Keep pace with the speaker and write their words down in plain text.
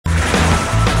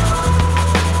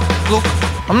Look,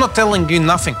 I'm not telling you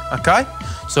nothing, okay?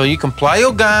 So you can play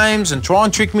your games and try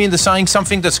and trick me into saying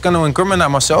something that's going to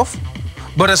incriminate myself,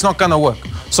 but it's not going to work.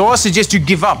 So I suggest you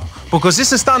give up, because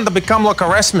this is starting to become like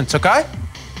harassment, okay?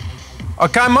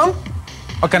 Okay, Mum?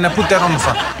 Okay, now put that on the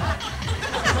phone.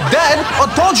 Dad,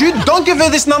 I told you, don't give her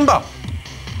this number.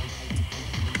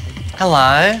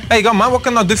 Hello. There you go, mate. What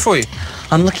can I do for you?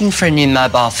 I'm looking for a new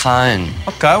mobile phone.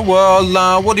 Okay,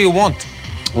 well, what do you want?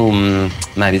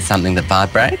 Maybe something that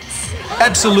vibrates?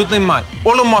 Absolutely, mate.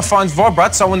 All of my phones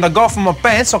vibrate, so when they go off in my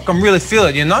pants, I can really feel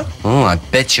it, you know? Oh, I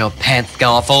bet your pants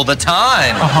go off all the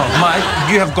time. Oh,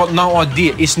 mate, you have got no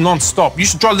idea. It's non-stop. You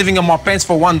should try living in my pants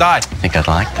for one day. I think I'd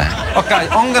like that. Okay,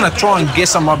 I'm going to try and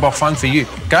guess a mobile phone for you,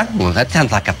 okay? Well, that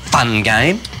sounds like a fun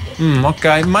game.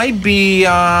 Okay, maybe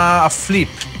a flip,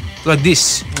 like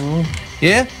this.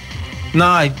 Yeah?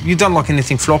 No, you don't like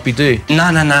anything floppy, do you?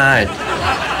 No.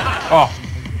 Oh,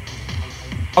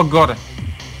 I got it.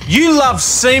 You love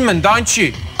Siemens, don't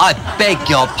you? I beg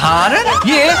your pardon?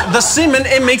 Yeah, the Siemens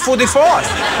ME45.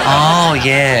 Oh,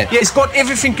 yeah. Yeah, it's got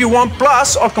everything you want,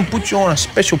 plus I can put you on a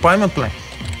special payment plan.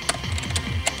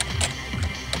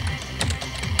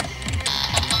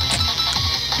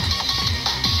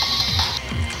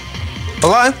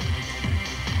 Hello?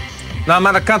 No,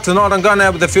 mate, I can't tonight. I'm going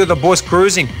out with a few of the boys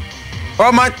cruising.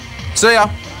 All right, mate. See ya.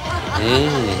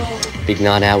 Big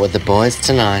night out with the boys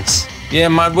tonight. Yeah,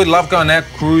 mate, we love going out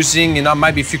cruising, you know,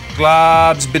 maybe a few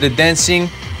clubs, a bit of dancing.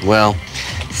 Well,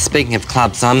 speaking of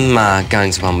clubs, I'm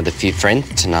going to one with a few friends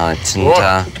tonight, and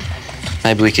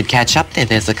maybe we could catch up there.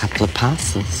 There's a couple of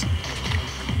passes.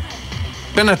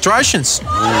 Penetrations.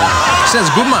 Sounds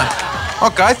good, mate.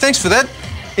 Okay, thanks for that.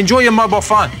 Enjoy your mobile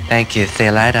phone. Thank you. See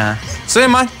you later. See you,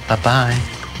 mate. Bye-bye.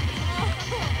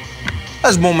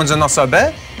 Those Mormons are not so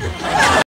bad.